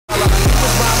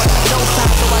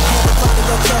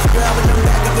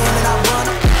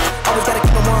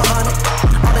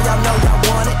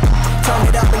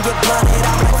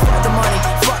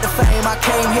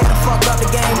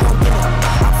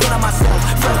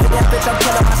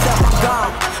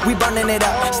burning it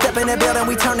up. Step in the building,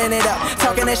 we turning it up.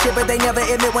 Talking that shit, but they never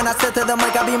admit when I step to the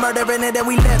mic, I be murdering it and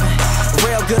we living.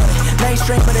 Real good,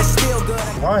 mainstream, but it's still good.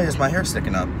 Why is my hair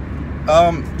sticking up?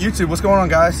 YouTube, what's going on,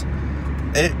 guys?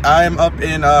 I'm up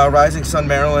in Rising Sun,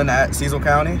 Maryland at Cecil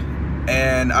County,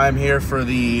 and I'm here for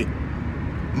the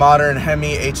Modern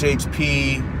Hemi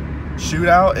HHP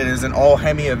shootout. It is an all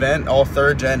Hemi event, all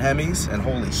 3rd gen Hemis, and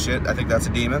holy shit, I think that's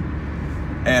a demon.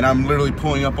 And I'm literally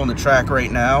pulling up on the track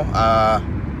right now. I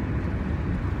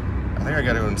think I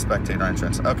gotta go in spectator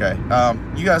entrance. Okay,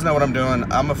 you guys know what I'm doing.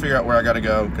 I'm gonna figure out where I gotta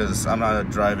go because I'm not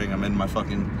driving. I'm in my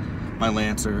my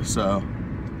Lancer, so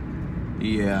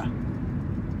yeah.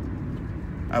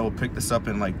 I will pick this up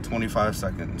in like 25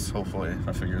 seconds, hopefully, if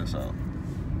I figure this out.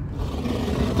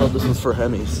 I thought this was for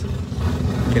Hemis.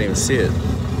 Can't even see it.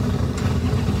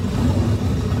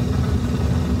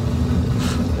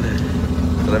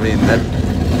 But I mean, that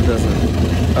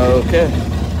doesn't... Okay.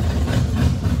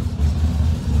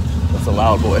 That's a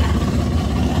loud boy.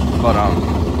 But,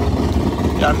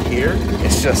 yeah, I'm here.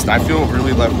 It's just, I feel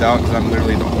really left out because I'm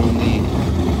literally the only,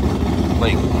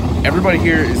 like, everybody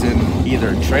here is in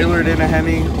either trailered in a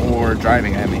Hemi or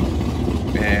driving a Hemi.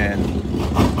 And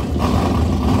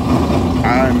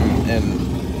I'm in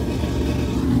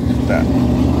that.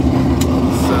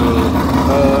 So,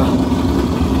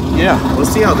 yeah, let's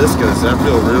see how this goes. I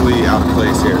feel really out of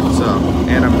place here. So,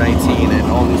 and I'm 19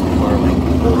 and all these people are like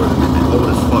old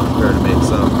as fuck compared to me.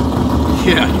 So,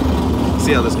 yeah,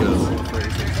 see how this goes.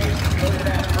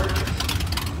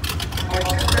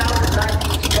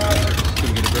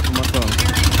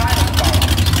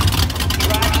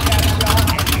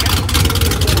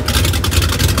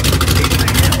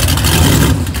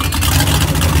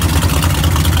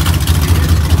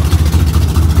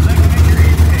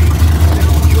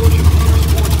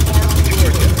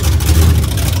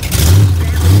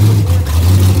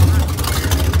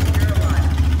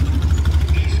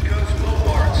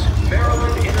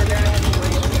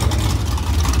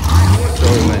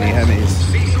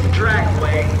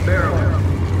 Dragway, Maryland.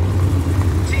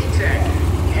 T-Tech,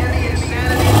 Heavy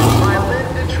Insanity, Milan,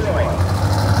 Detroit.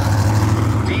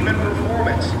 Demon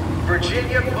Performance,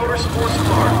 Virginia Motorsports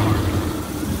Park.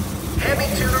 Heavy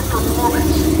Tuner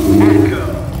Performance, ATCO.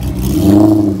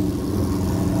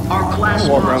 Our class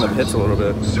walk around the pits a little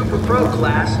bit. Super Pro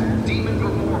Class, Demon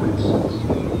Performance.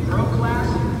 Pro Class,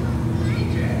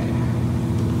 T-Tech.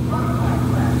 Modified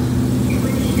Class,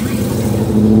 Human Street.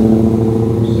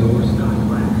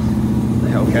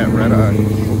 Hellcat Red Eye.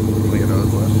 Look at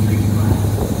those ones.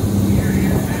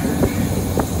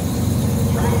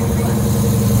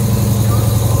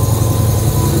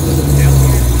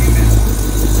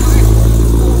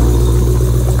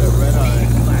 Red Eye.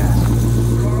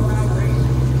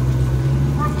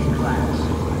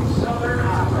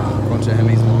 Bunch of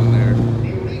Hemis along there.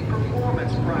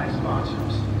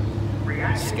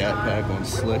 Scat Pack on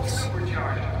slicks.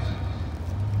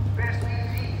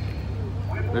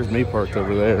 There's me parked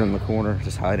over there in the corner,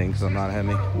 just hiding because I'm not a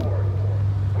Hemi.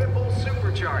 Whipple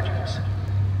Superchargers.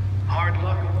 Hard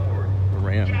Luck Award. The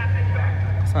Ram.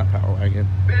 It's not Power Wagon.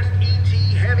 Best ET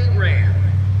Heavy Ram.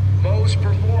 Moe's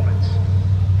Performance.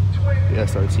 The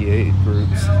SRT8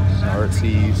 groups,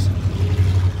 RTs.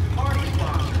 Party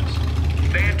sponsors.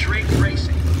 Van Drake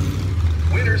Racing.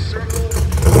 Winner's Circle.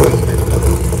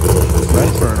 It's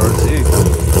nice for an RT.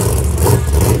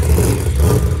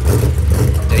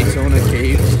 Daytona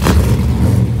Cage.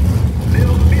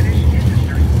 Middle Finish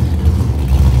Industry.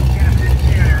 Captain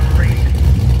Tanner Racing.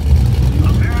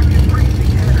 American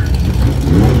Racing Header.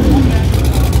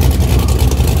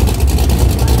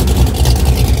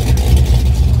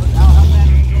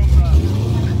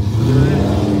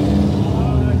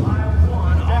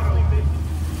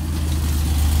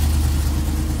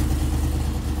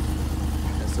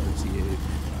 SRT8.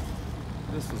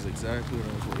 This was exactly what I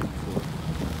was looking for.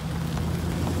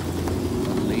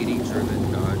 Lady-driven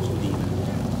Dodge Demon.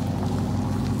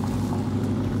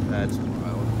 That's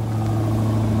wild.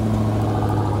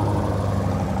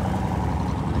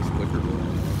 Nice wicker board.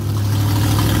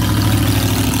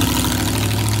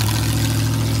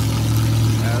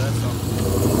 Yeah, that's something.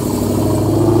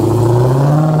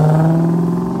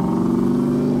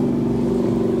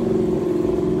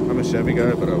 I'm a Chevy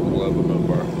guy, but I would love a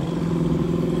Mopar.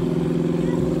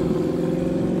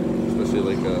 Especially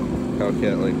like a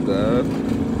Hellcat like that.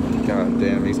 God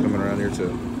damn, he's coming around here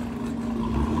too.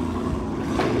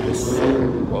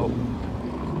 Whoa.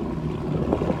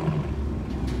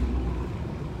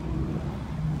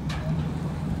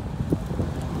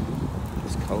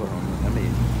 This color on the Hemi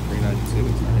 392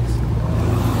 is nice.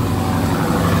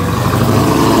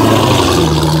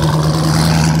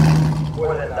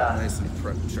 More than that. nice and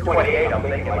sure. 28, I'm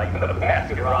thinking like the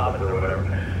basket Robbins or whatever.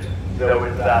 So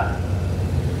it's,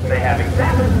 they have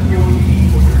exactly what you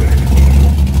need what you're going to need.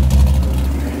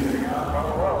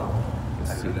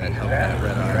 Let's see that Hellcat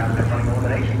red eye.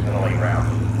 Eliminations in the late round.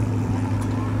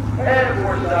 And of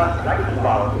course, second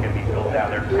bottles can be filled down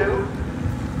there too.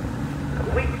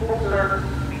 Complete full service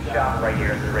speed shop right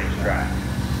here at the racetrack.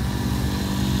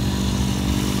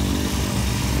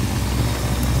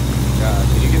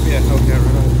 Can you give me a Hellcat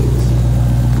red eye, please?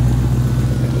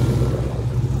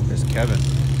 There's Kevin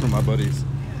from my buddies.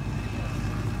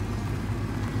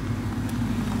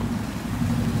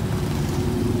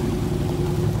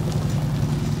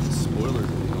 Spoiler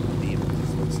on the beam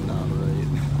looks not right.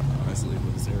 Honestly, it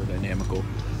looks aerodynamical.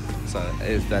 So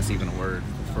if that's even a word.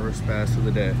 First pass of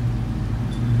the day.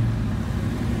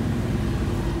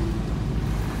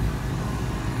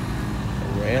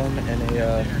 A Ram and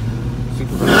a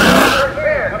Super.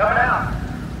 Coming out.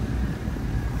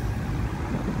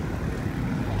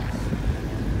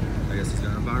 I guess he's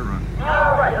got a by run.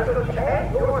 All right, let's go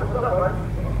check yours. What's up, bud?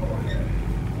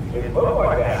 It's a little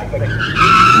like that.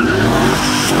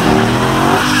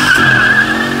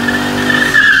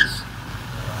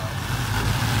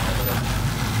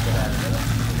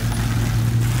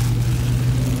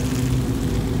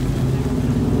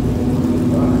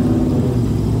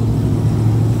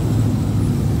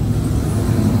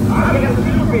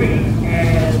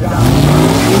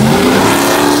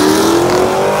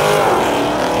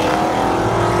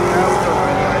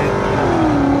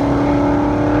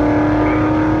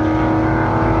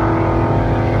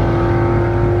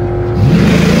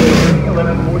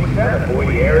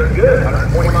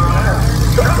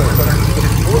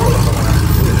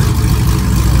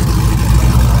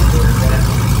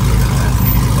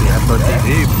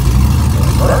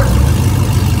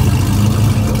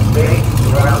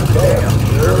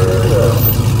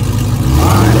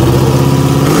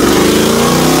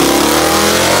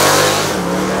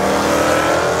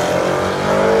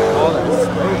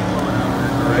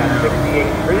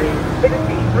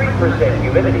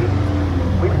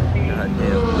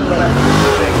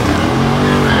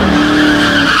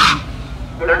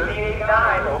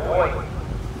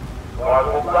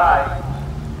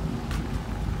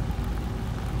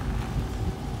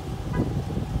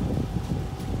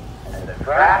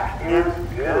 Track is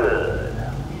good.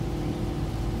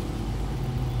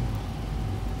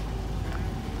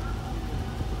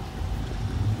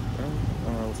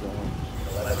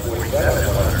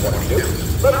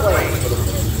 Let's play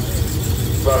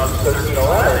from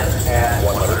 1311 at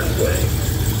 106.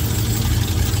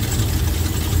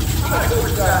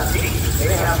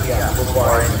 They have the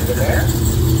Mopar engines in there.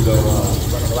 So,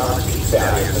 running a lot of seats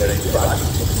out here today.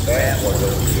 And one of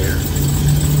those here.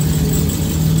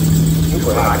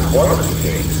 Super high quality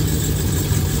things.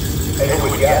 And who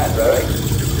would guess, right?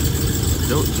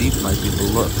 Built Jeep might be the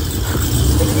look.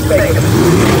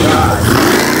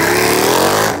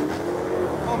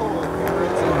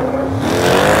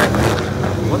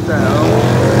 What the hell?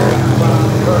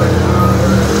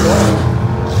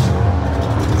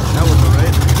 That was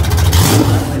alright.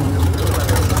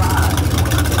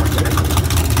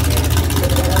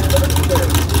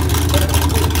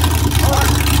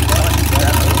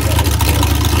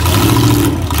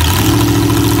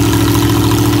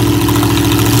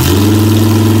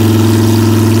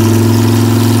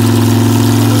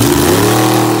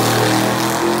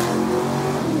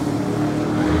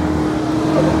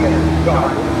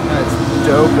 That's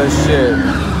dope as shit.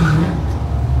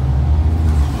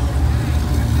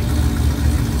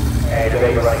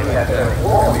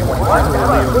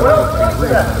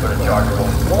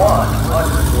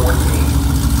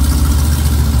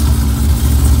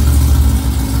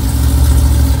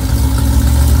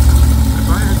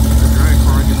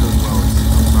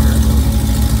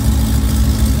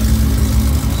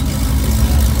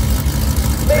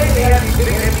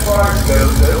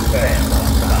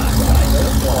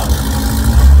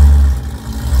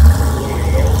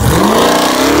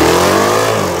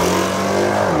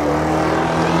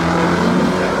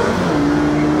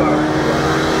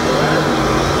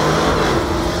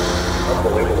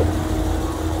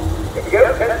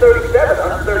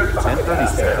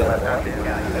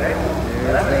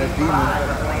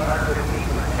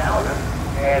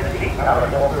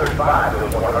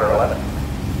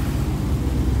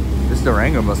 This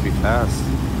Durango must be fast.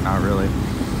 Not really.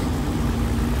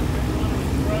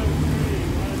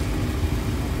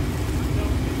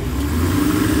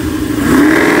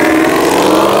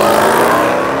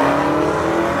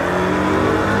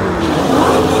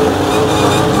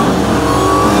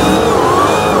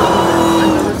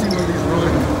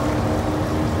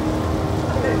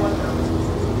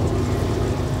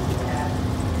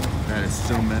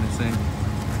 so menacing.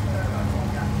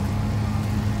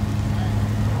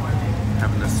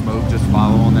 Having the smoke just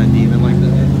follow on that demon like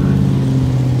that.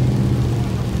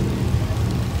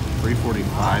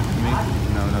 345 to me?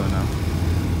 No.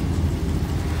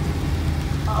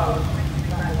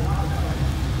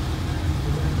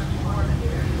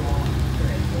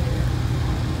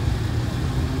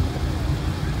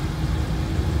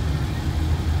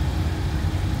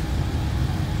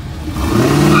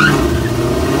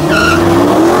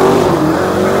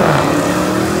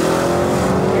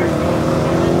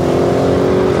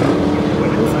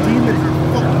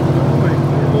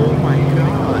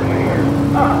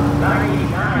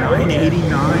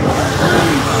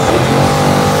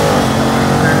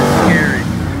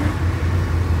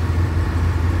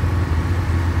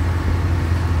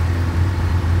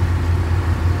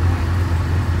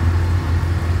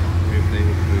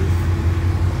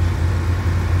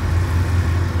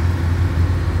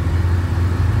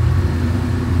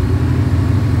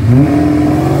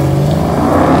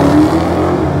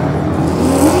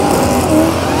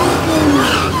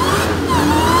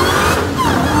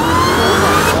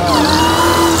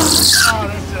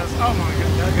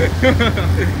 It's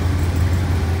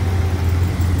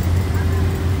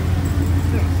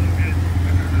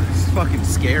fucking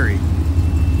scary.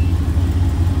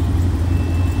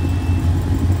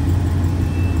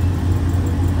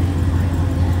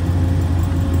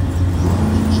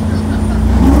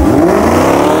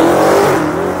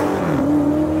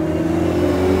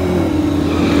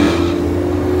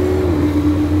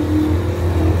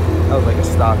 That was like a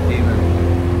stock demon.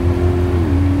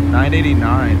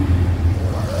 989.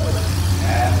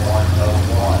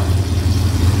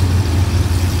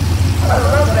 I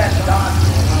love that dot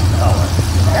color.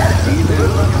 That is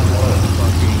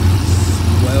Fucking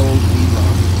swell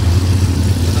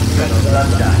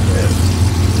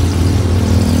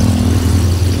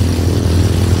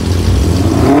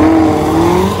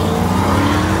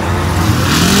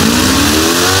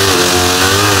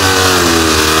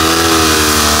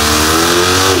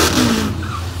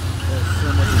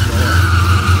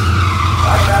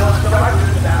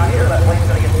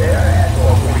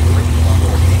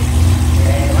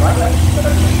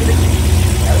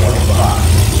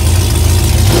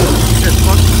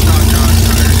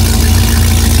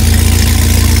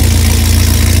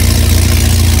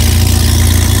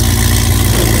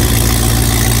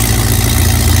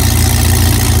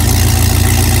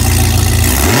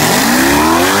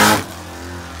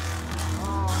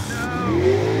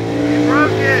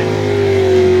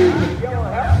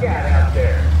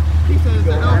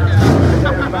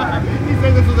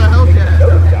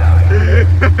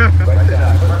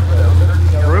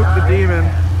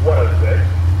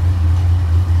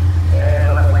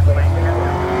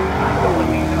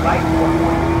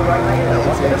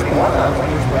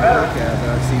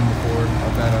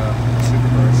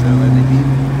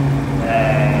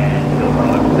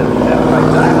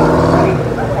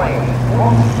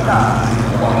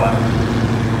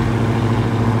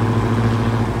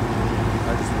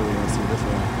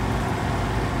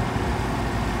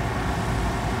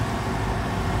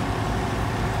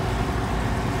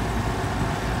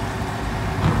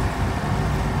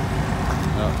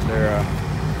They're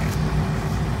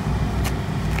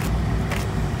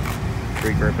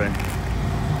re-gripping.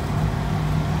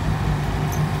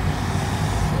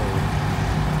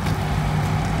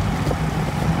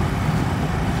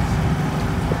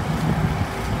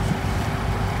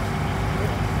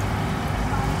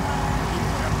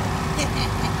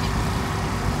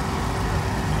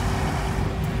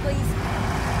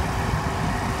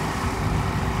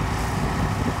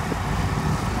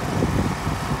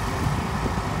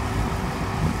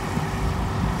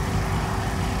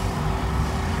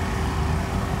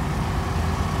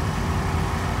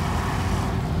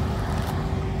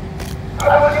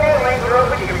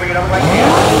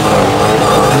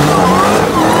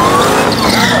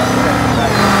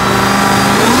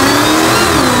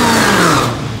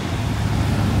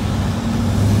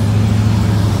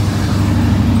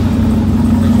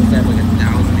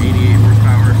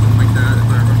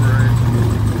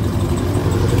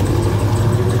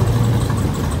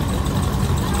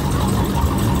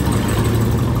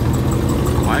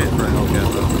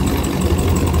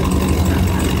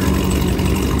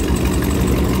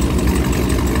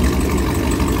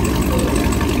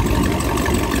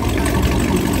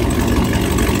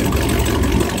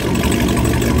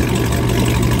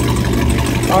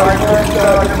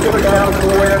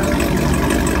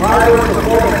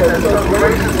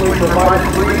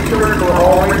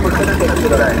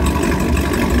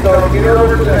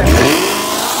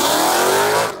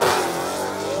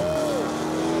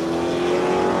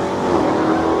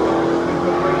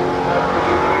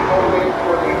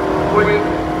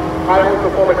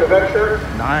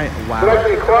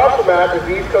 back is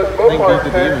the East Coast Mopar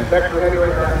 10. Next we're heading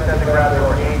right now to grab their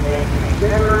game name to be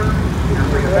Denver. You're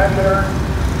free to enter.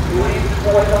 Please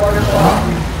deploy the on your clock.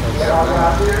 Get on the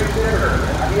hot series Denver.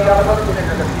 Be out of the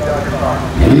stickers if you don't your clock.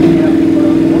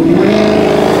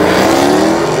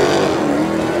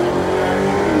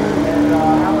 And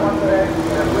how long today?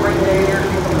 A great day here.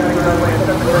 People can go away and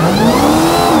set the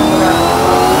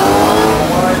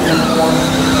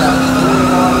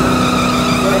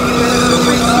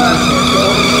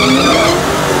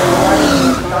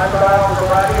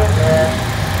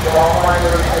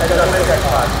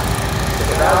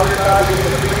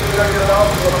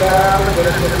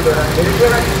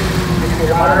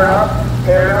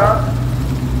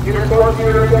Get as close to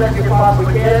your as you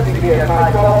possibly can. You can get a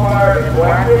high qualifier and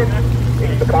whack it.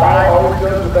 The buy always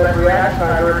goes with better reaction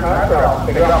time during time trial.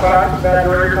 If you got practice that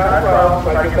during your time trial, so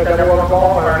I get that number one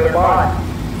qualifier and get by.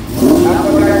 That's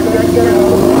what I said.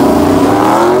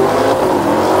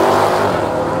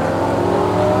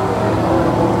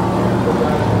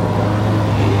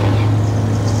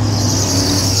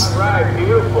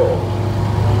 Beautiful.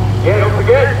 Yeah, don't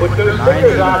forget, put those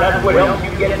stickers on. That's what helps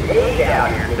you get paid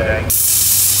out here today.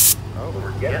 Oh,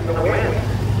 we're getting the win.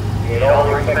 Get all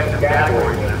your respective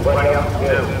categories. There's plenty else to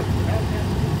do.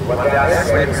 Look out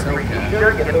there, get your free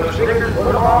t-shirt, get those stickers, put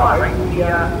them on right in the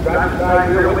driver's side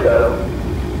of your window.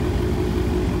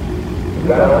 You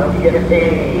gotta let you get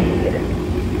paid.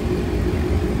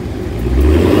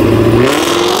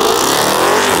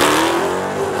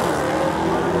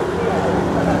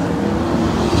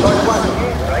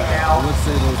 I would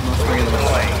say those Mustangs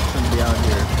shouldn't be out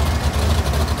here,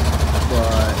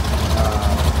 but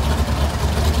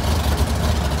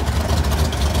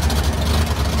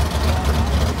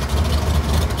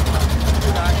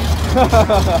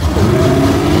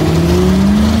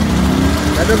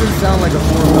that doesn't sound like a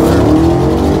four-wheeler.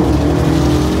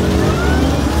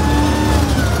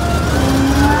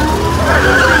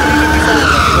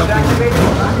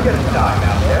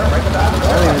 I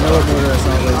don't even know what motor that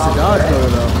sounds like. It's a Dodge motor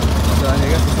though. So I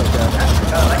guess it's okay.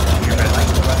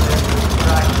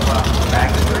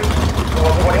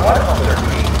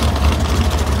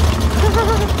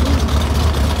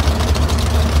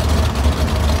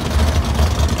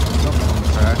 Something on the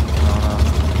track.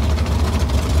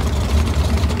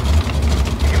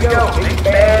 Here we go. Big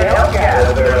bad Hellcat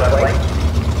over there, lovely.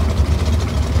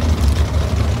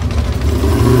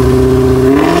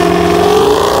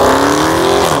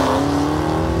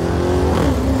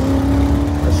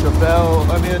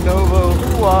 A Novo.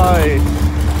 Why?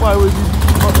 Why would you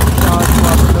not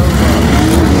swap a Novo?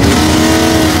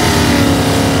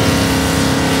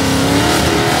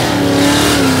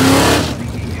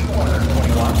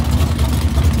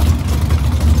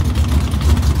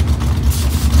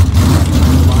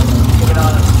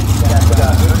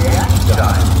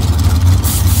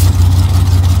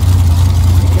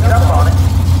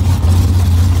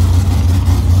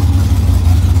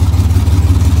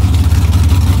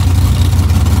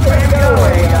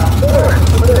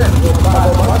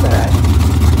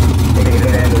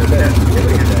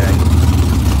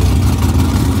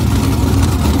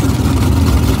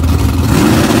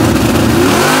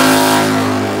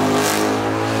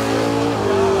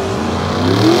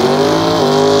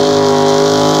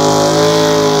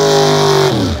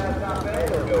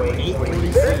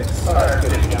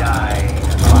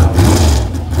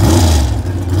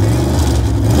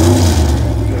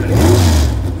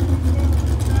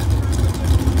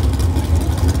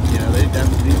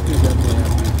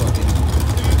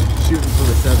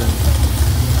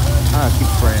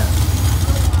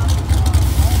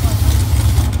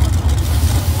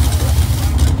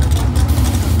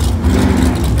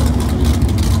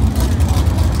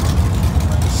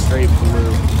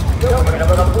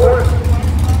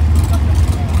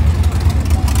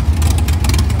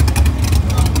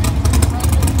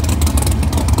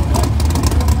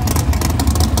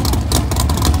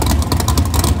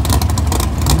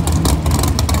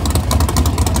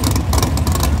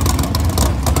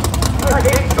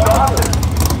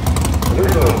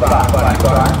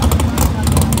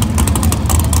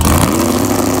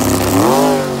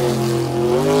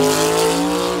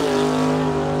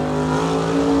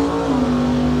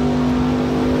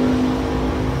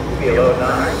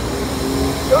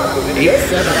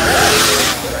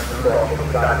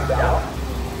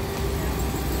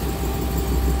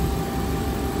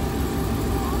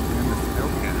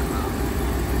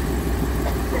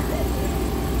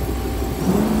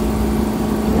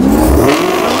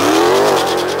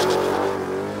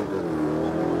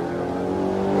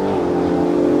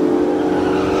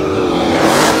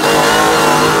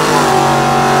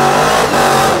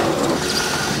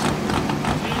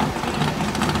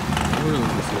 really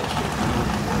want to see that shit.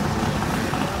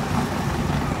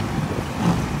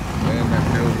 And that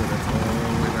Takeover, that's all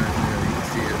the way back there. You can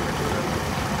see it right there.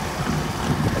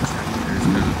 That's 10 meters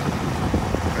now.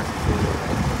 That's cool.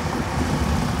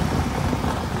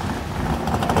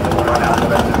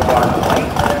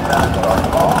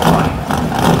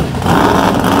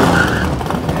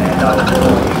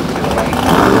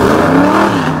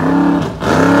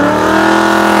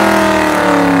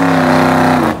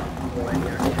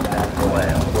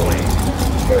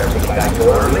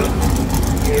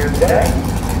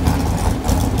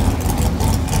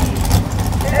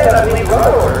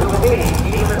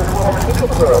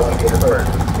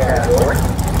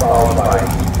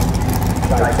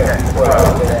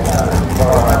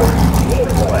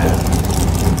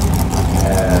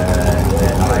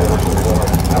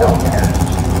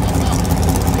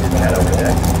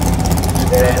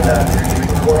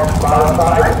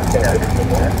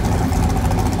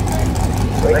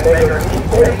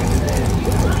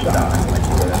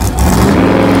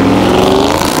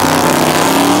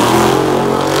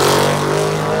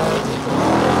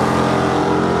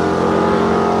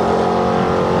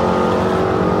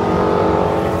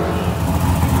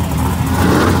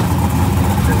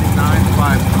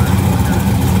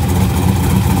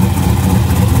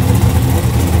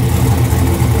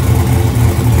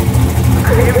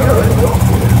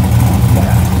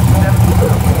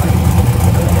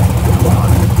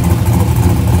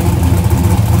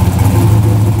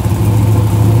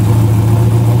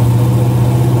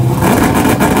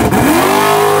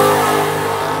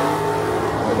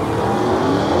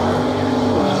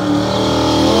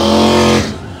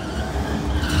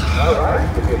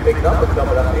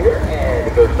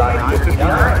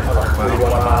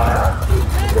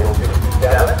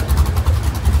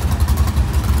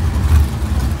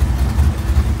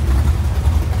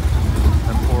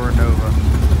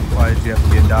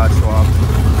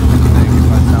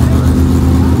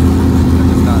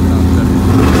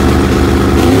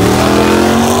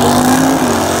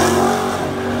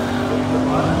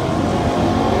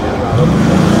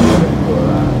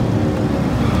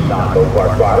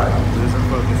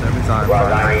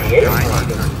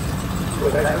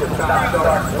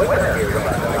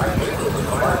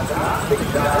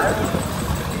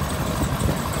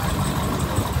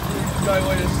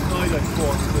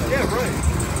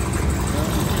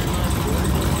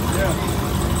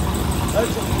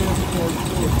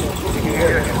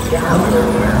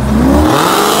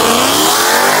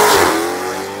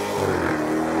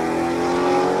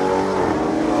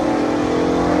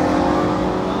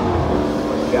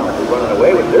 Running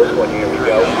away with this one, here we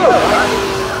go.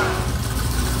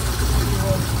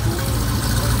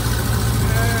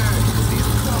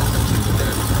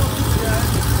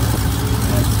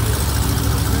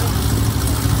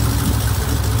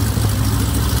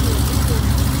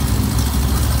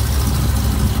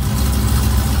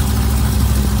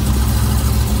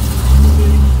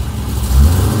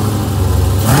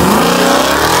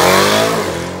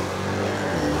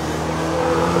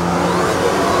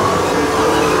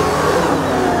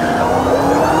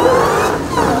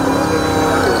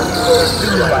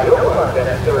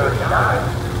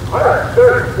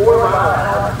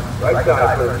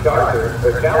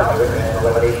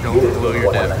 Don't blow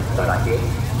your dip.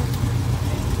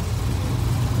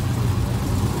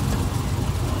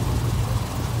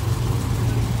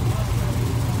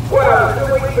 Well, I'm still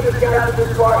waiting for this guy to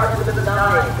this far into the 9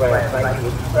 class. Thank you.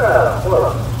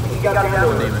 Look, he got down to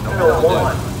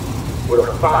 101 with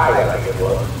a 5, I think it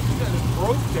was.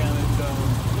 Broke down at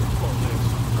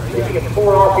If you get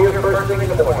 4 off here first thing in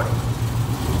the morning.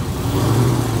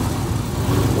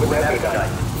 Wouldn't that be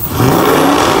nice?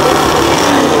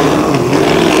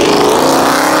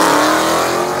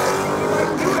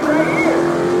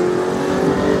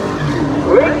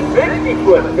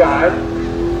 60-foot, guys.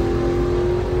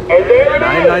 And there it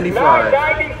is,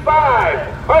 995.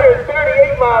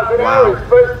 138 miles an hour, his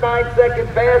first 9-second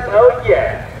pass. Oh,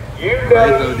 yeah. You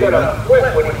know he's going to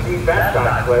flip when he sees that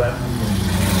time flip.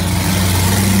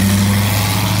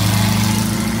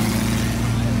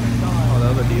 Oh, the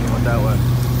other demon went that way.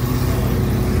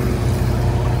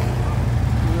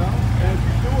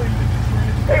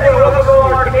 Hey, well, welcome to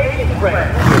our Canadian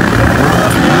friends.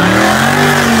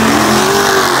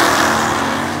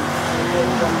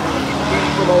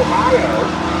 From Ohio.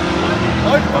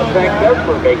 Thank them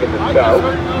for making the show.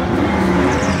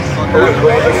 We're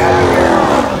glad to have you here.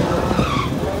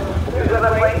 Here's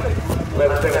another lane.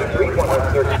 1173,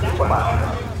 132 miles.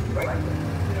 Right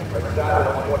side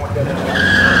of 117.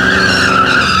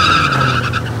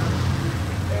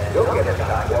 And you'll get it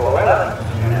down to 11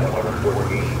 and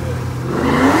 114.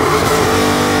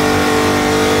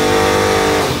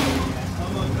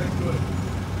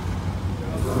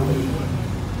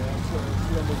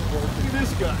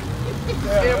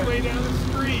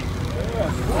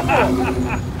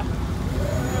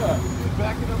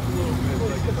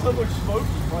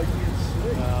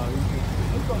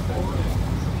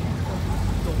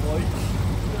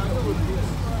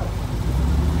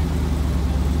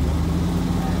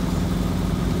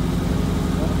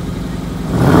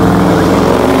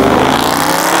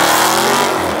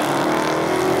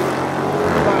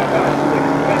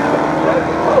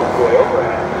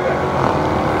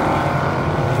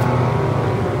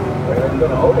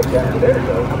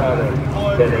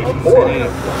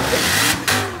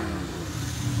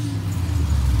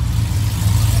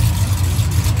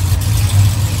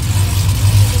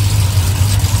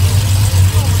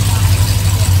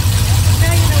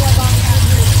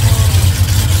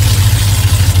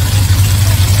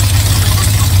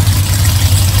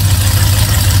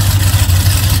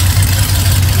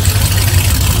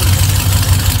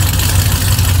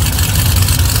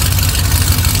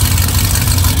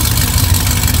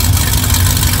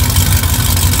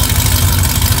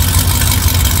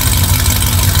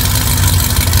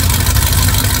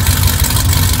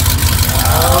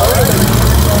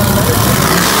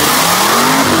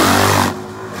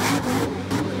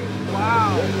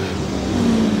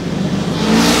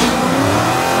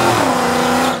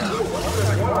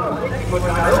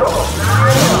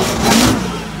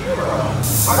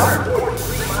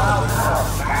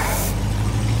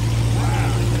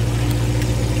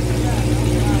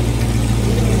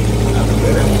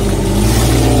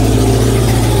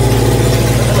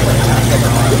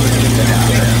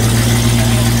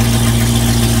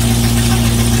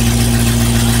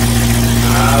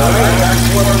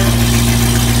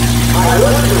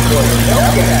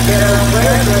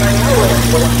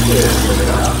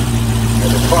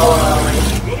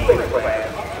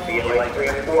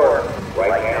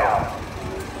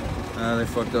 They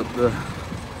fucked up the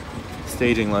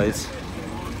staging lights.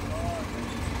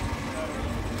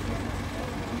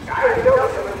 How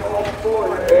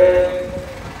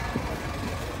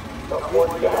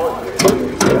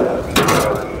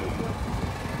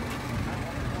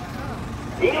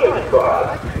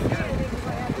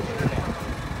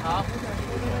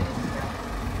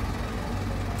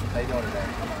you doing today?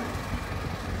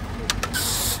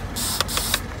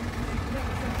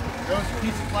 Throw us a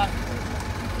piece of plastic.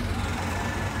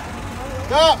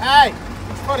 Go! Hey!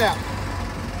 Put your foot out.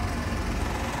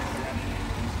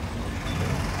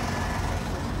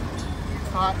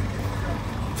 Hot.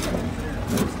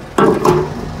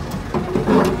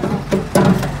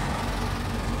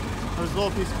 There's a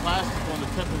little piece of plastic on the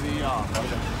tip of the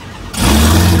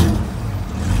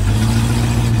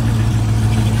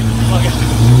Look at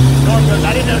Norm goes, I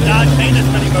didn't know Dodge made this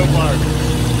many Mopars.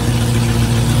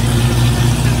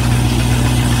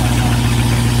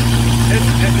 This is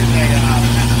a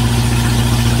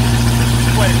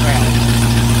quite a crowd.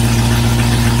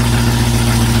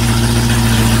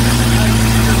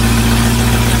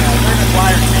 We're just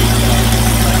wire tape.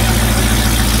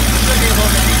 It's going to be a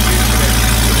little bit easier.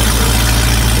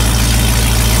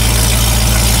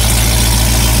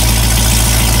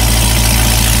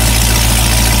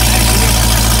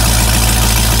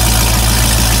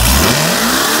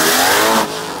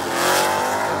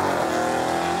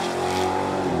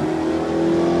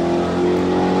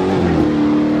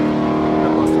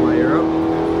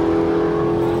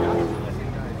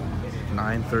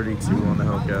 On the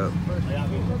Hellcat.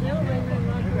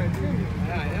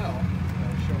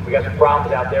 We got some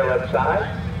problems out there left side.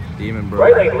 Demon bro.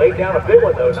 Right lane laid down a big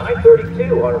one though,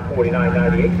 932,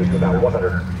 149.98, just about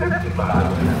 150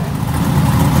 miles.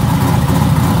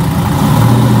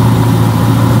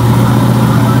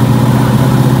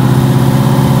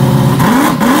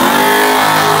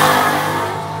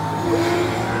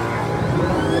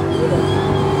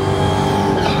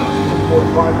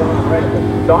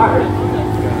 Stars.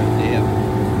 Damn.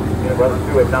 It runs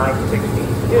through at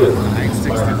 962.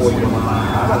 962.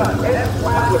 And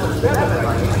flat with 7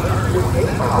 with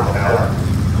 8 miles an hour.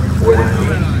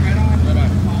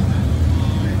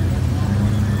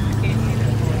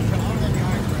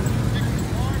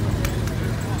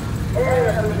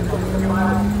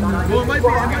 Well, it might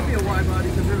be a wide body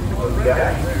because there's no red Yeah.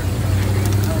 there.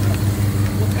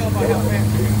 We'll tell by how fast.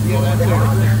 Yeah, that's it.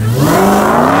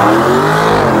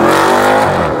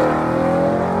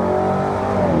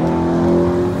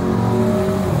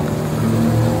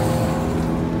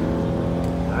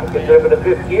 Over the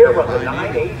fifth gear from the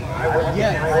 980.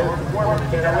 Yeah.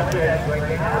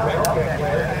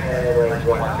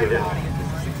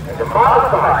 The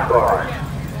modified car.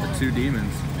 The two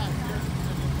demons.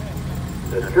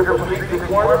 The triple seat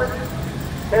performance.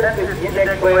 1050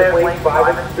 index class lanes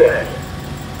 5 and 6.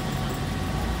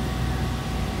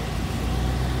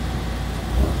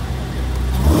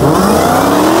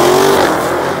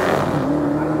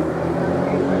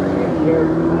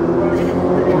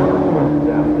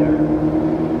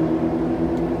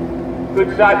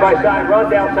 Quick side-by-side run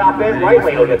down top end. Right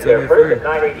lane will get there first at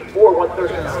 984,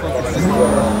 139.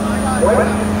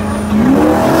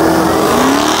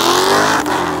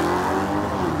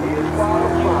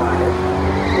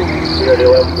 Here to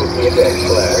 1150 index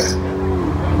flag.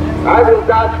 Alright, little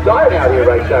Dodge started out here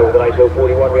right side with an ISO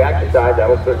 41 reaction side. That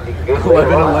was 13 good.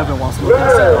 11 wants to look at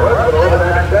 11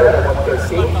 at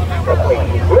 113. That's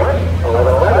making quick.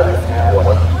 11 at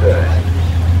 130.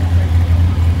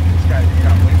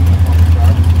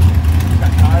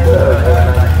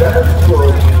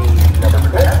 Number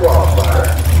 10 qualifier.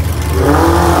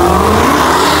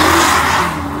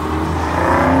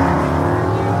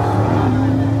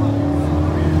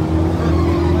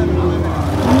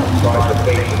 Trying to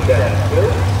face the dead.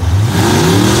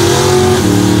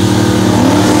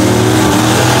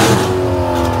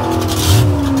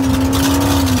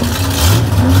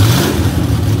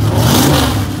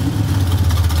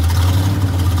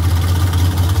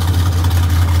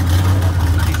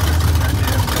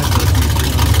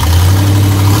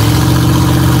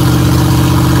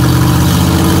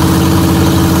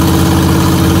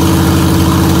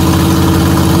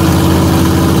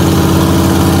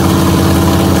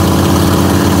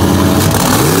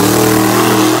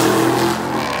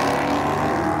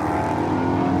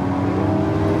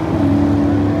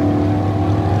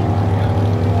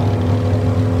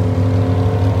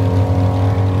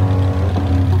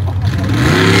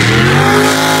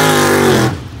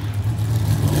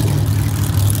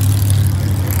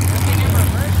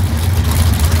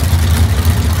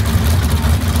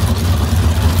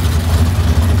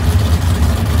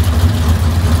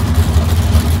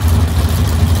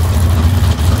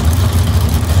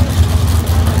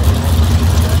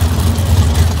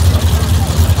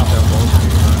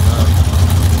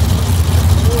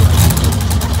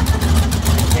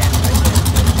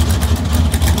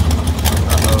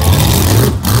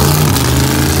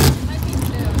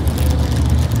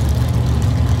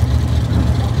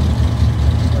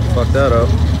 That up.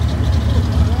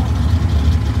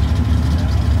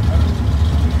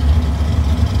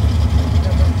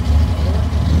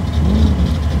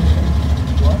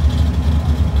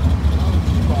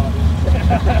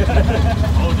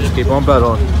 Just keep on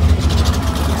pedaling.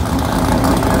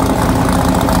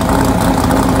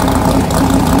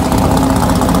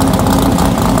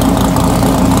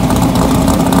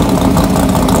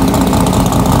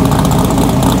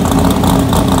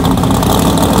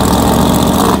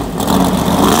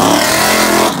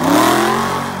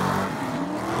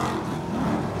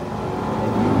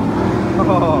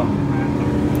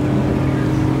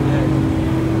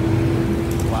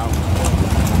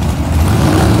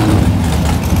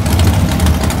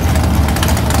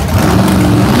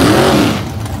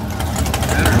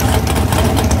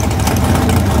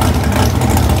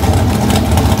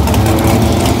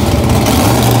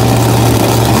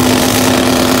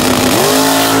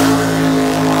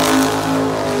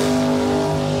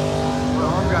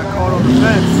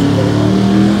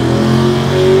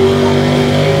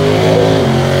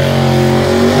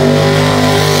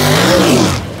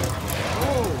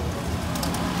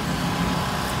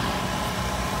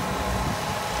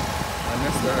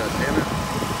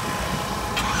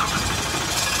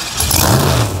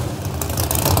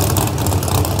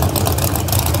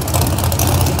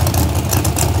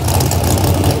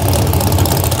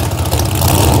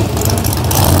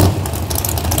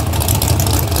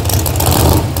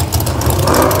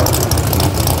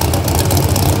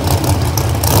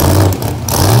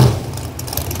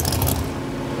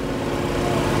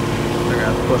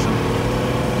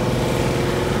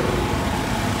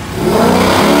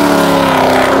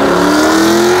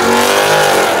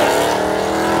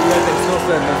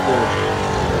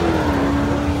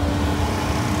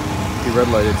 Red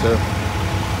lighted too.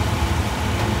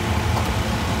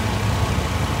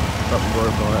 Something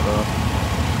worse on it though.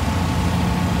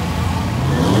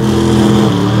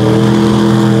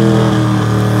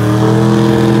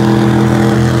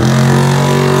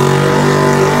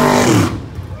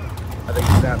 I think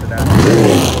he's after that.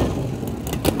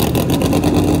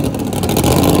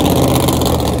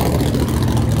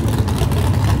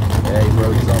 Yeah, he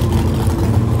broke something.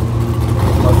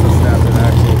 Must have snapped an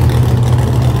axle.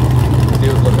 He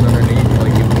was looking underneath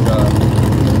like he was on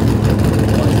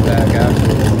his back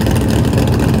axle.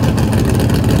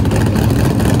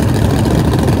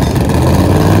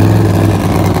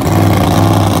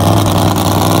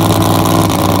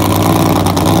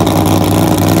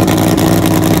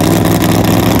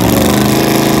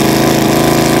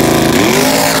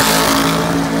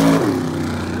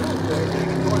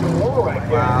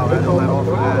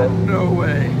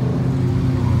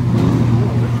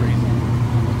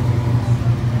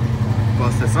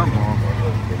 said something wrong.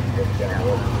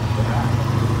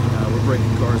 We're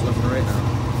breaking cars left and right now.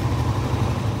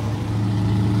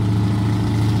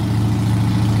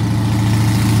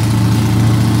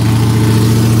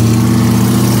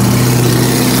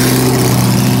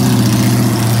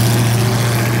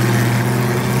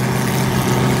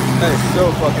 That is so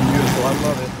fucking beautiful. I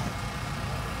love it.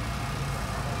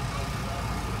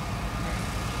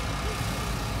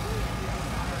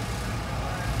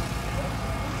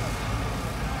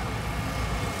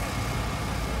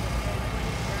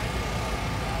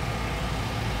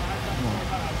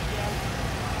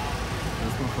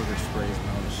 This motherfucker sprays and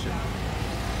all this shit.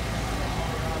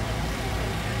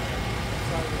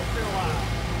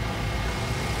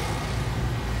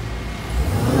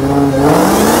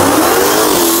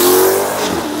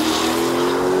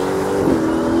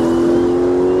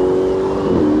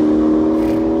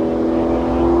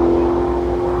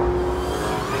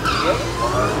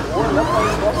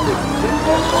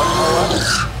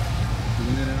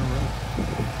 Doing it in a row.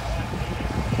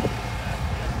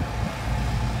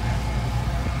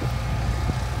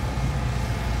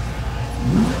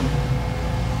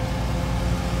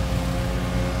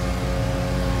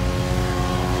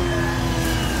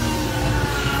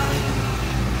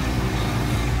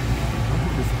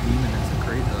 This demon is a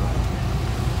crate though.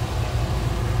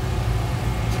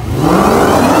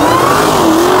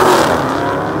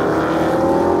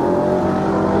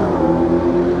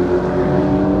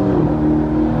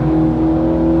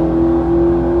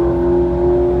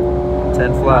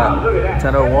 10 flat,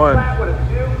 10:01.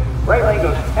 Right lane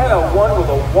goes 10:01 with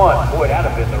a 1. Boy,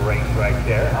 that'd have been the race right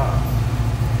there, huh?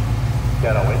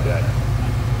 Gotta win that.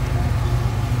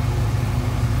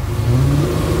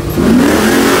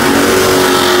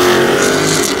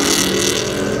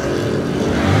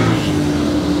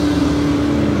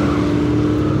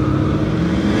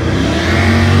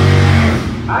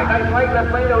 Nice right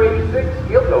left lane 086.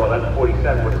 He'll go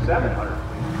 11:47 with a 700.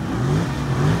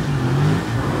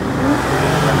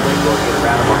 We'll get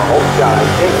around him on the whole shot, I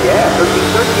think. Yeah,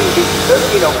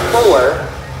 13:04.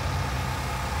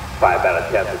 5 out of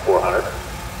 10 for 400.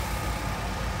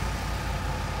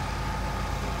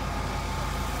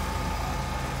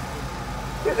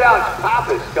 Here's Alex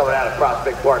Pappas coming out of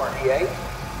Prospect Park, PA.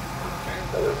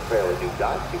 Another fairly new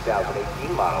Dodge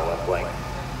 2018 model left lane.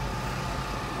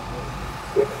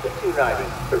 It's the 290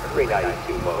 or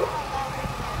 392 motor.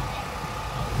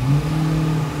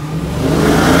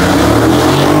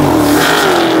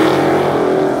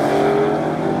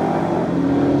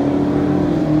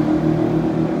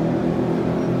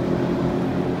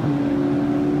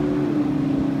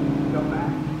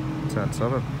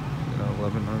 Seven,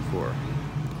 11:04.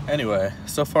 Anyway,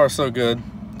 so far so good.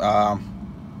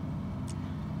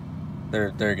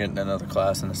 They're getting another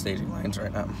class in the staging lanes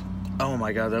right now. Oh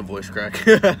my god, that voice crack.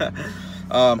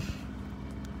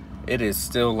 It is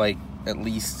still like at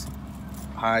least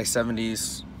high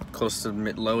 70s, close to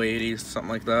low 80s, something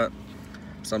like that.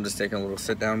 So I'm just taking a little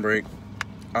sit down break.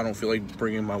 I don't feel like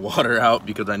bringing my water out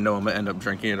because I know I'm gonna end up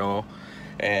drinking it all,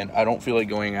 and I don't feel like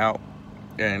going out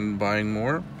and buying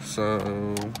more, so,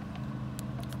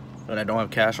 and I don't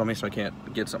have cash on me, so I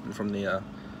can't get something from the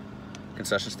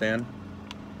concession stand.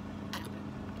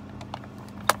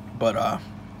 But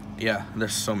yeah,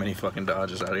 there's so many fucking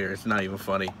Dodges out here. It's not even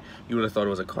funny. You would have thought it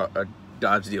was a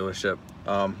Dodge dealership.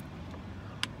 I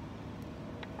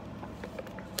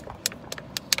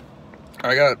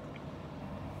got,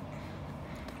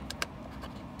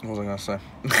 what was I gonna say?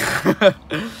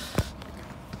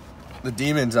 The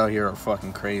demons out here are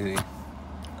fucking crazy.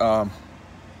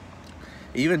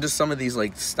 Even just some of these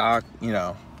like stock, you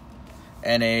know,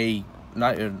 NA,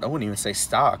 not, I wouldn't even say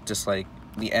stock, just like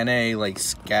the NA like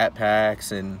scat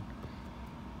packs and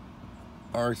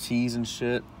RTs and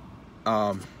shit.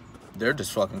 They're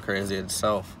just fucking crazy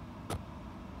itself.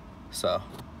 So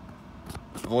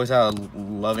I've always had a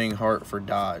loving heart for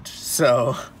Dodge,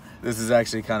 so this is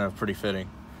actually kind of pretty fitting.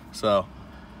 So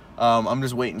I'm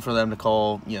just waiting for them to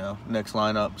call, you know, next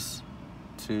lineups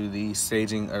to the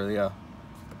staging, or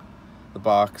the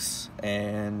box,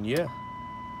 and yeah.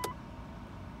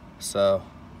 So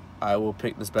I will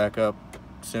pick this back up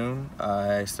soon.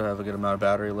 I still have a good amount of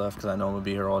battery left because I know I'm gonna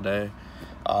be here all day.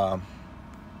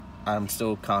 I'm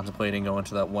still contemplating going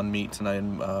to that one meet tonight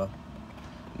in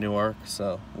Newark,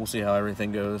 so we'll see how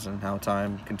everything goes and how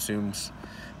time consumes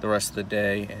the rest of the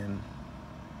day. And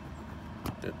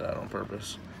did that on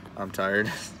purpose. I'm tired.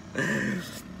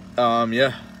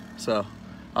 Yeah, so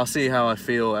I'll see how I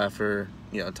feel after,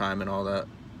 you know, time and all that.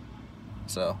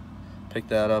 So pick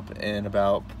that up in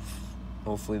about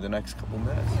hopefully the next couple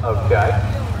minutes. Okay.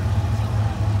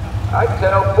 All right,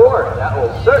 10:04. That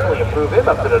will certainly improve him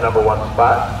up to the #1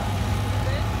 spot.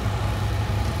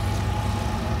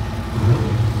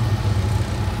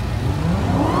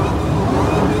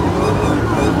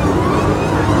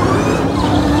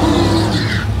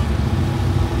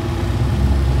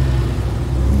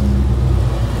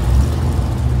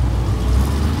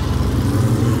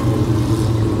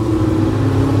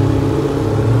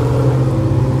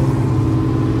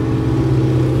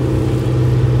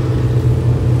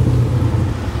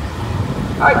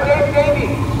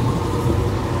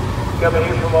 Coming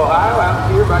in from Ohio, out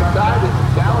here right side is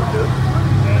Challenger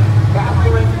and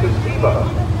Catherine Cecil.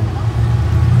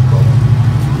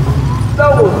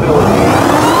 Noblesville.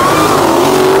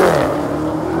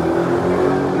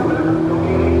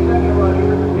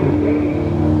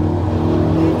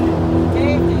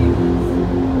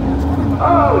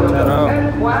 Oh, it's a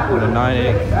 10 flat with a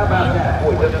 9.8. How about that?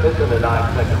 Boy, just missing the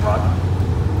 9-second run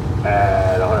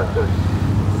at 130.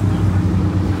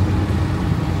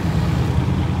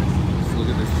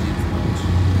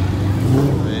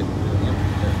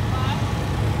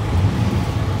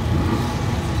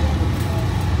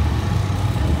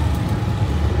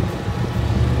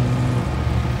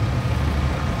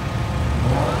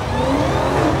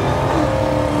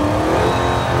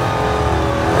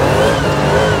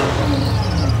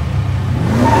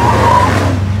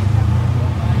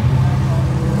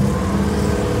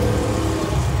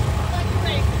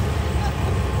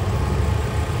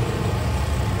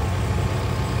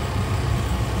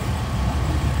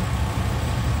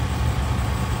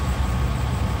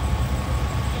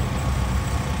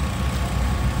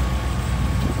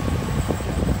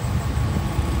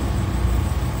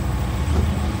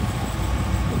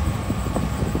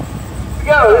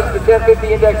 This is the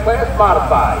 1050 index class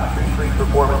modified. Street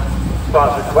performance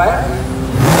sponsored class.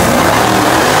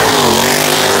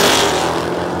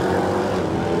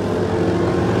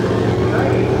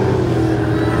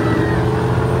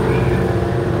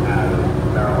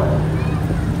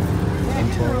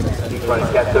 He's running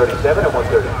test 37 and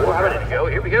 134. How ready to go?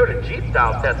 Here we go to Jeep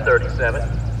style test 37.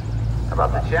 How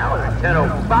about the Challenger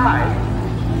 10:05?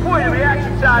 Boy, the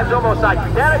reaction time's almost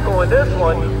identical in this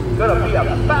one. Gonna be a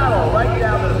battle right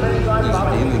down to the finish line.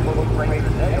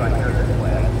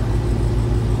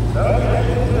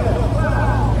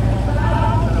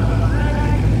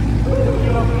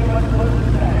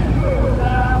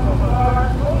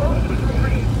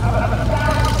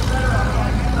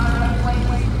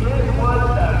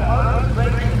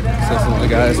 Cecil and the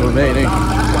guys remaining.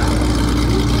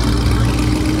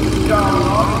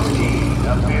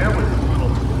 Up here with a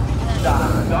little stop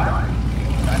in the dark.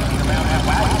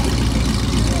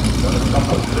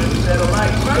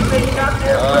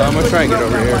 I'm gonna try and get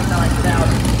over here.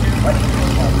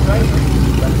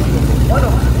 One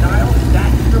over the dial,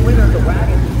 that's the winner of the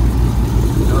wagon.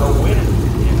 No winner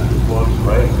in a close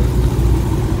race.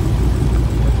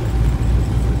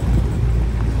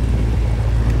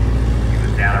 He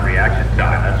was down a reaction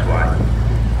time, that's why.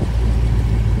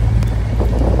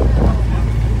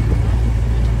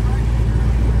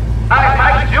 Hi,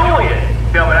 Mike Julian,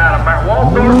 coming out of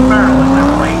Waldorf, Maryland. That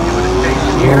plane doing a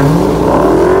station here.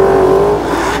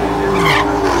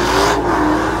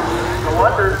 No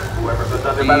wonder whoever goes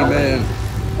under by the lead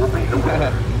will be the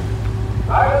winner.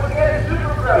 Alright, let's get it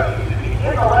super crush. You should be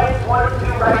in the lanes 1 and 2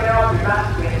 right now if you're not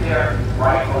getting there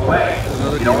right away.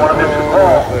 You don't want to miss the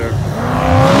ball.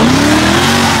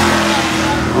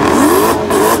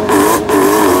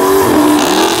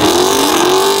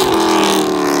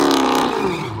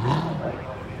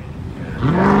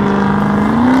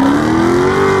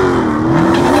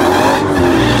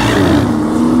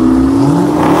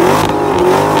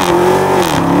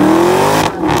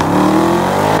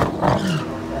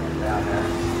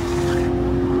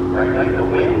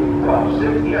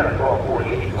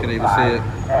 Can't even see it.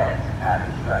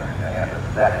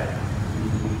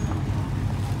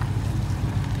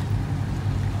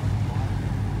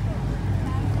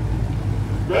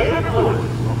 David Lewis,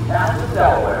 down to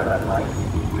Delaware, that's like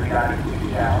 392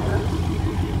 challenges.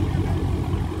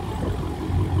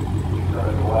 He's going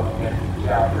to go up against the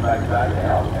challenger right side to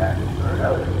Hellcat. Or no,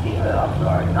 I'm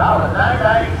sorry. No, the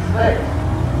 996.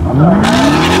 I'm sorry.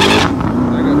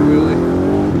 I got a wheelie.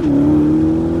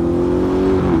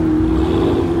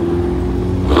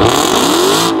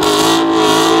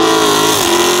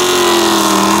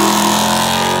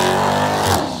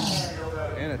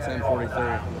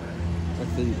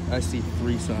 I see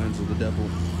 3 signs of the devil.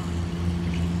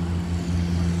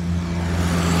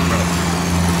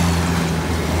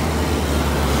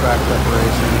 Track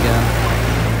preparation again.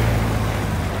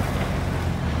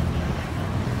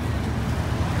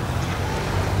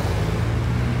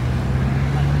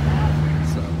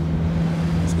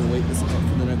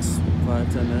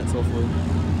 hopefully.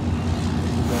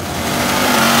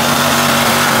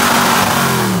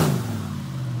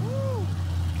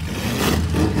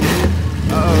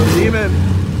 Uh-oh, Demon.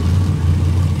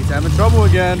 He's having trouble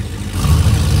again.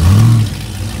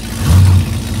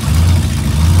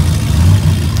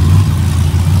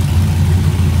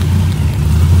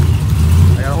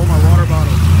 I gotta hold my water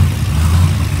bottle.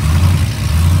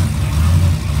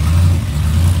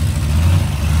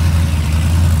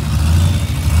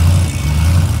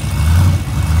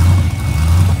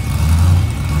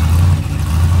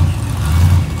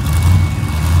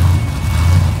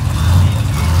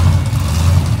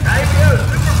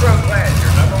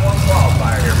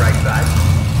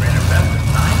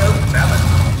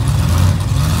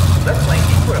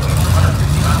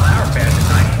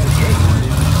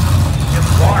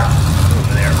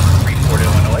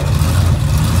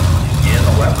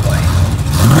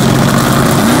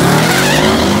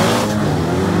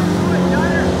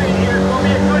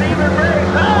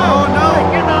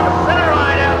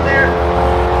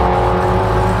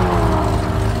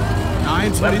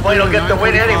 Left plane will get the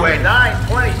win anyway.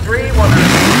 923,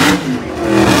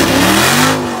 100.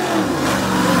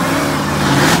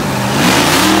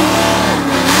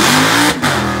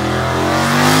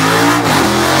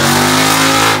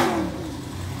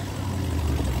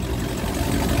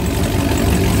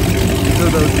 These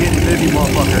are those getting busy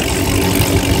motherfuckers.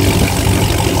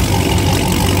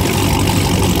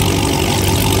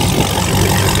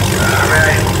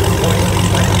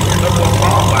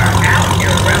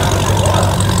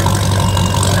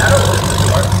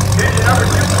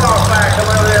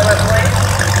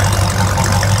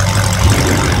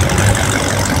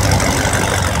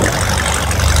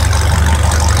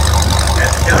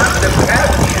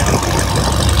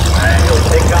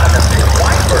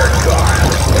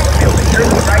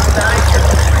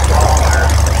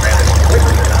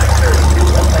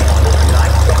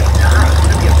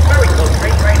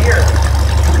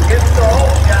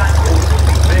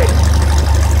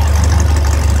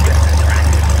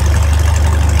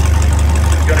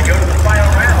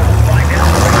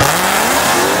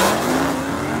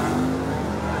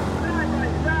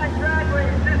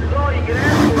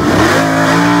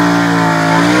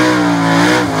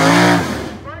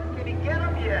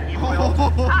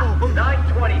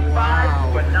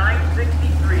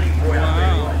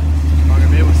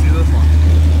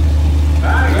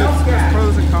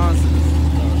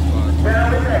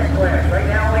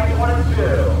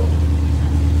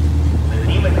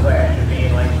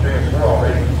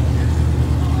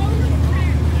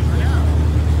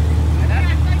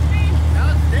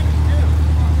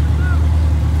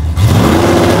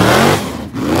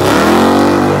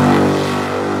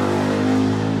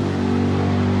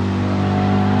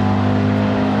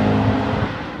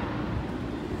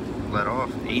 Let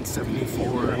off.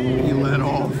 874. He let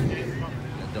off.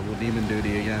 Got double demon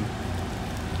duty again.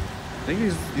 I think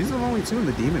these are the only two in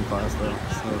the demon class though.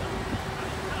 So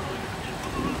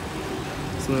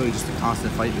it's literally just a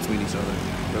constant fight between each other.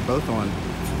 They're both on.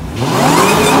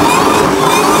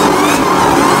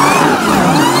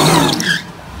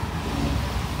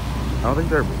 I don't think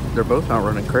they're both not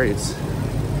running crates.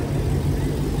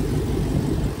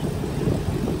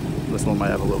 This one might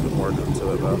have a little bit more to it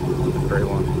though, the gray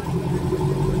one.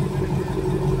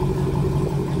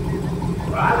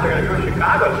 Well, they're going to go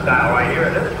Chicago style right here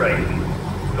in this race.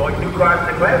 Going 2 cars in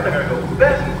the class, they're going to go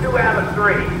best 2 out of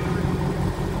 3. It's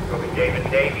going to be David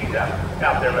Davies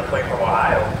out there left plane from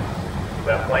Ohio.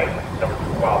 Left plane, number 2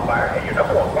 qualifier. And your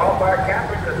number 1 qualifier,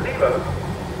 Catherine Cecil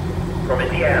from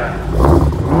Indiana.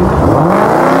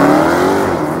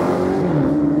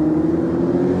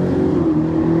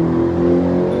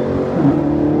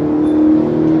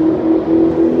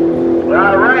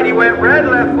 Alright, he went red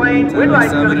left lane.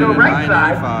 Winlight's going to go right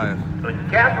side. So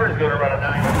Catherine's going to run a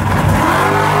 9.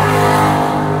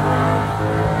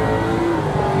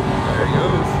 There he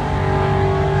goes.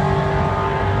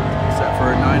 Set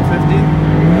for a 950.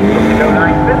 Looks to go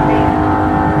 950.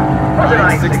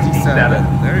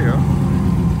 967. There you go.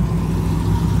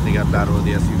 They got battle of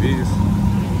the SUVs.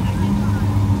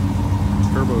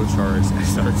 Turbocharged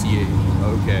SRT8.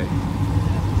 Okay.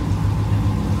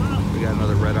 We got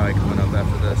another red eye coming up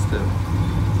after this too.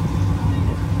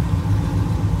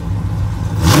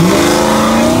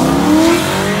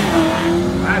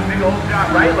 Nice big old shot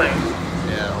right lane.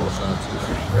 Yeah, the whole shot too.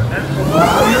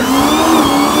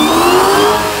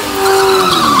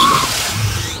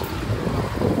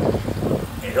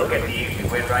 And he'll get the easy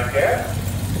win right there.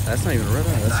 That's not even a red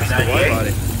eye, that's just a white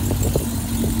body.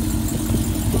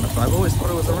 I've always thought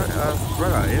it was a red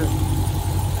eye, yeah.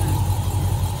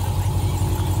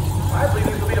 I believe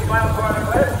this will be the final car in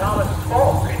the class. Thomas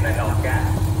Falk in the Hellcat.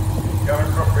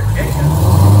 Coming from Virginia.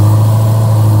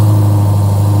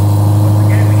 Once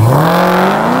again,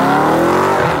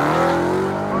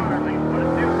 we need what to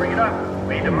do, bring it up.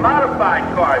 We need the modified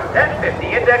cars, 1050,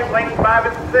 index lanes 5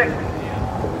 and 6.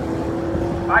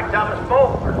 Mike Thomas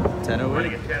Falk. 1008.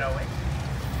 Running at 1008.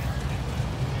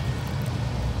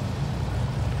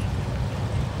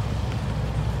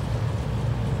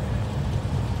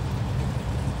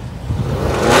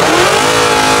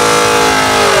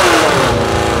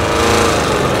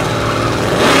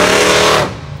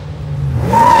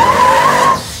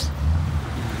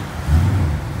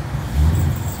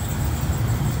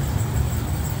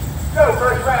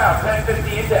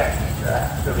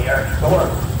 To the Eric Storm.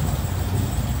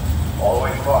 All the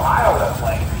way from Ohio, that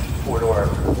plane, four-door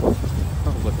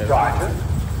Charger.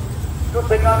 Still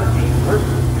taking on the team versus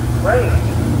Ukraine.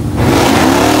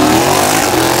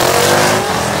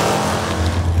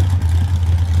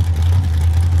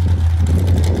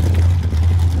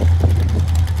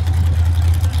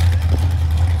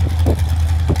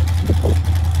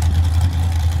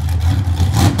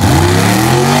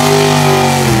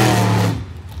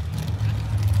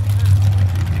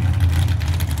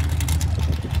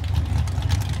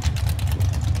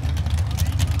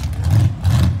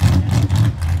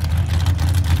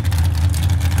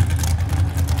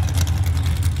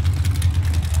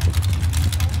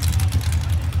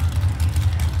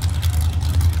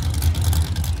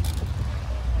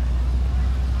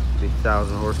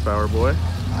 Horsepower boy.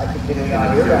 I continue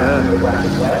on here. That's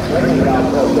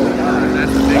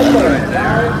the big one right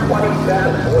there.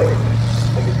 27 boys.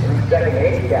 Like a 3-second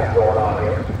handicap going on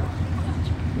here.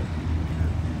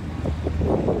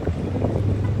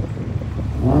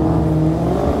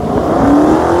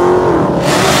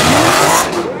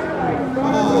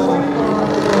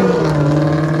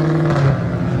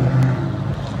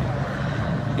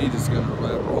 He just got to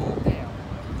let it roll.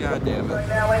 God damn it. Right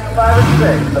now, lanes 5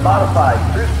 and 6, the modified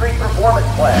True Street Performance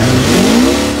class.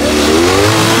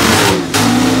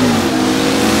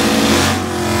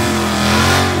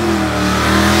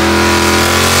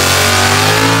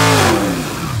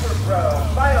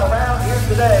 Final round here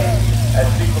today at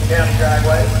Cecil County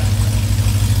Dragway.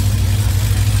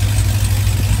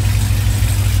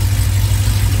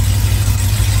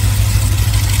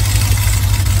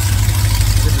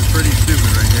 This is pretty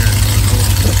stupid right here.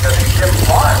 Jim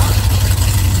Farm,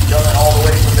 coming all the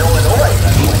way from Illinois.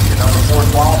 That's like the number 4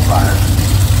 qualifier.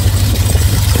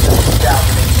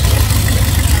 2018.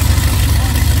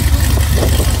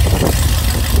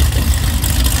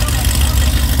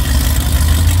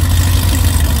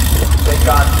 They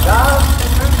got John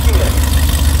Suzuki.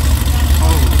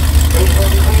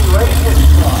 HNC Racing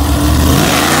Car.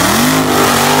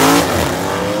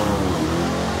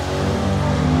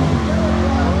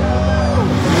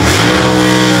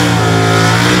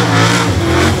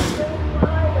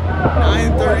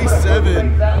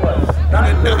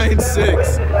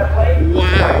 9.6. Wow,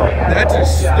 that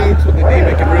just stokes what the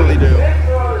Demon can really do.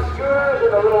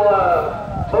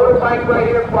 Motorbike right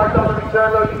here parked on the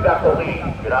return road. You've got the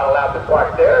lead. You're not allowed to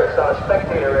park there. It's not a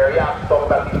spectator area. I'm talking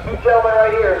about these two gentlemen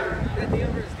right here.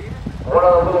 One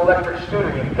on a little electric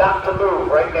scooter. You've got to move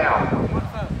right now.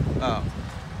 Oh.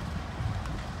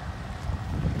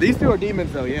 These two are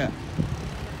Demons though, yeah.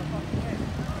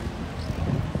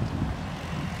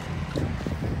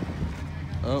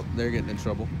 Oh, they're getting in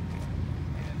trouble.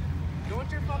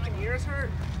 Don't your fucking ears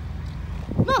hurt?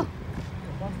 No.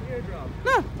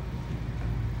 No.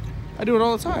 I do it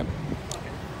all the time.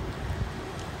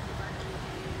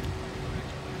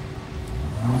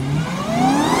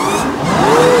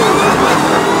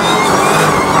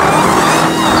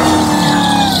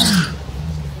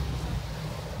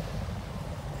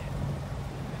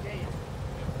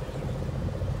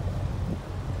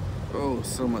 Oh,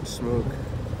 so much smoke.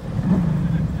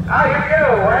 Here we go,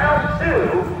 round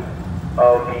 2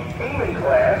 of the Demon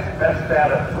class, best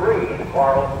out of 3.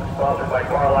 Sponsored by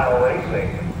Carlisle Racing.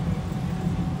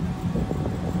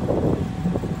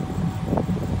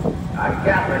 I'm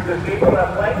Catherine Cecil,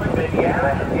 I'm playing from Indiana,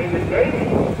 and David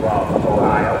Davies from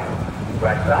Ohio.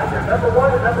 Trackside, your number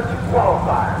 1 and number 2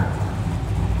 qualifier.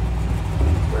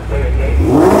 Where's David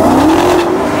Davies?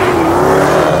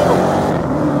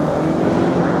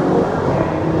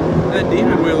 That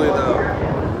Demon wheelie though.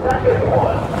 Second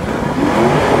one.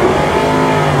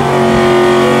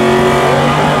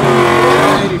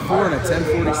 84 and a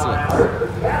 1046.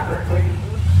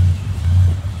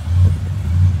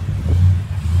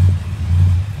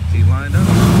 He lined up.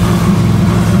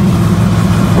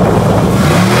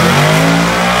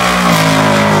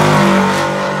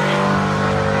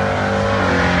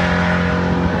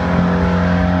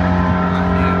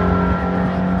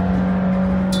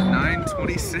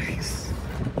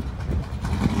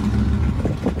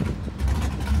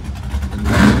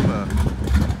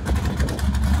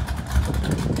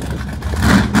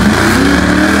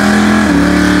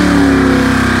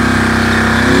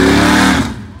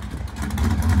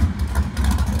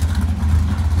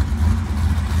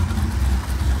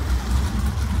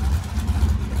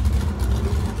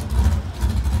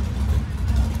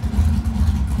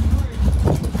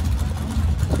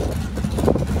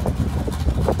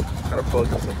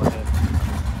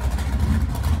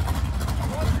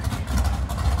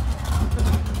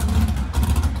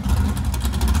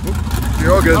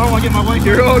 You're all good. I don't want to get my wife.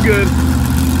 You're all good.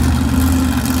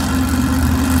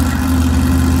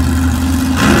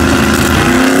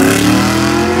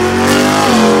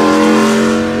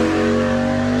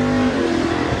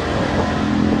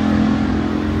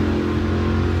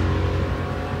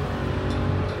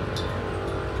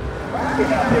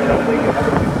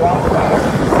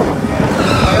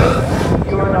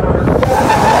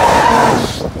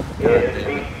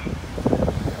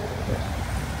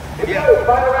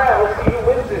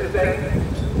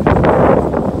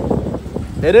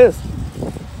 It is.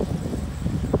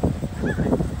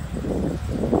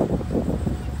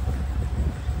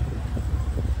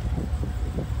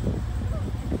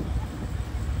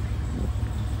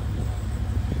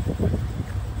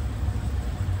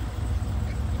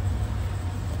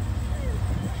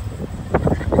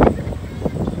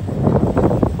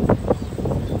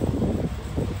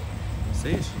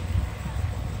 Sage.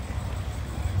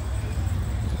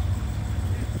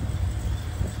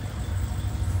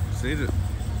 Sage it.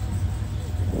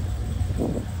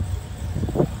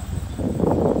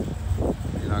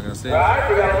 Alright,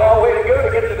 we got a long way to go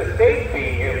to get to the stage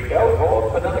feed. Here we go. Hold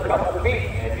up another couple of feet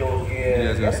and you'll get. You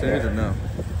guys gonna stage or no?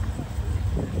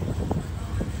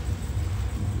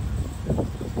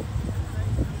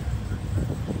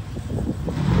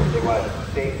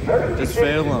 Just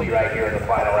fail them. Right here in the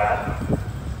final round.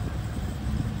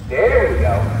 There we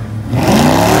go.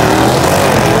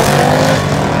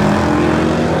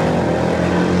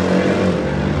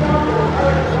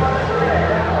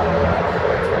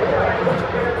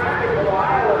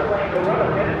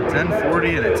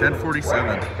 And a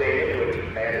 10:47.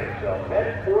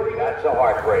 10:40, that's a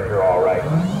heartbreaker, all right.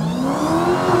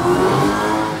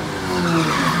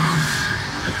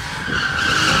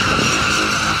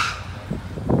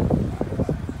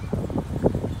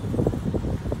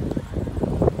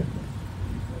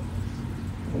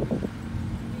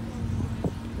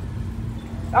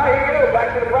 All right, here we go, back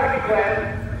to the bracket plan.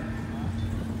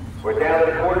 We're down to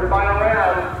the quarterfinal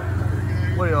round.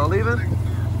 What are y'all leaving?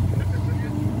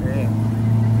 Yeah.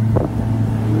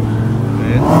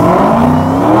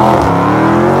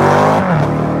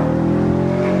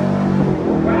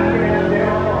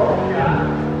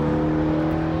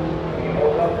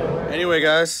 Anyway,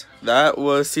 guys, that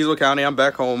was Cecil County. I'm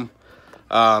back home.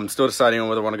 Still deciding on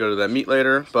whether I want to go to that meet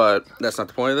later, but that's not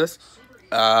the point of this.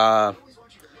 My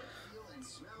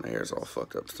hair's all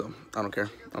fucked up still. I don't care.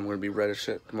 I'm going to be red as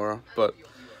shit tomorrow. But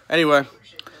anyway,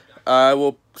 I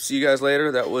will see you guys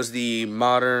later. That was the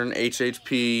modern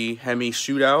HHP Hemi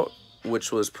shootout,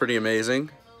 which was pretty amazing.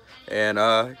 And,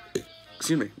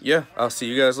 excuse me. Yeah, I'll see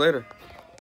you guys later.